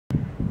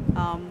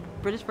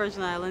British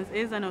Virgin Islands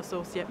is an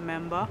associate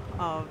member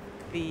of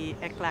the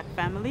ECLAC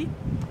family,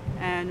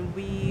 and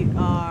we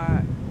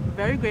are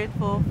very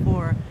grateful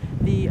for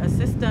the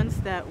assistance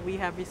that we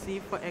have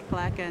received for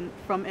ECLAC and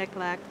from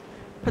ECLAC,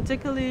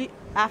 particularly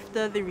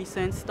after the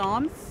recent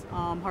storms,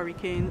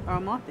 Hurricane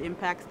Irma, the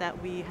impacts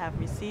that we have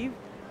received,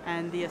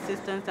 and the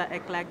assistance that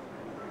ECLAC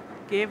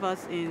gave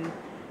us in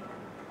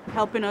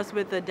helping us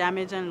with the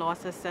damage and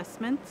loss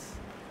assessments,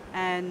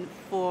 and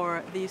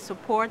for the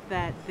support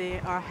that they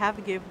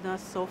have given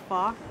us so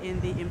far in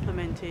the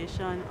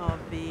implementation of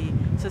the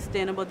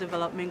Sustainable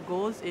Development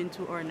Goals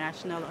into our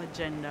national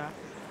agenda.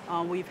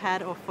 We've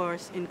had our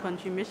first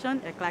in-country mission.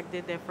 ECLAC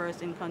did their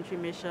first in-country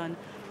mission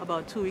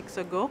about 2 weeks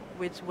ago,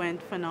 which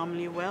went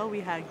phenomenally well.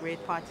 We had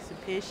great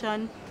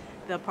participation.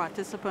 The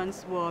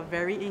participants were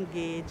very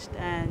engaged,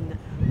 and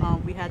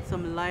we had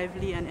some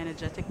lively and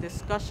energetic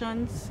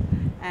discussions.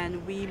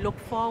 And we look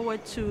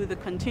forward to the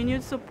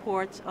continued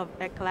support of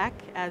ECLAC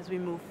as we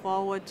move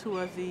forward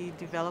towards the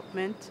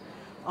development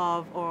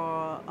of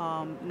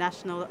our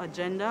national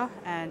agenda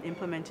and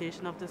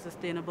implementation of the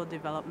Sustainable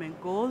Development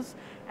Goals.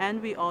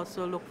 And we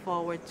also look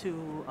forward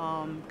to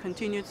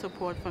continued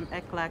support from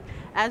ECLAC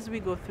as we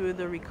go through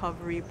the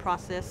recovery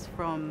process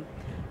from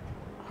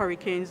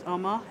Hurricanes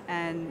Irma,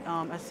 and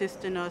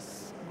assisting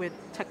us with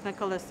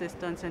technical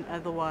assistance and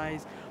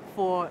otherwise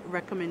for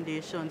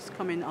recommendations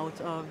coming out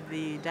of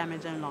the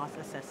damage and loss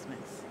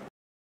assessments.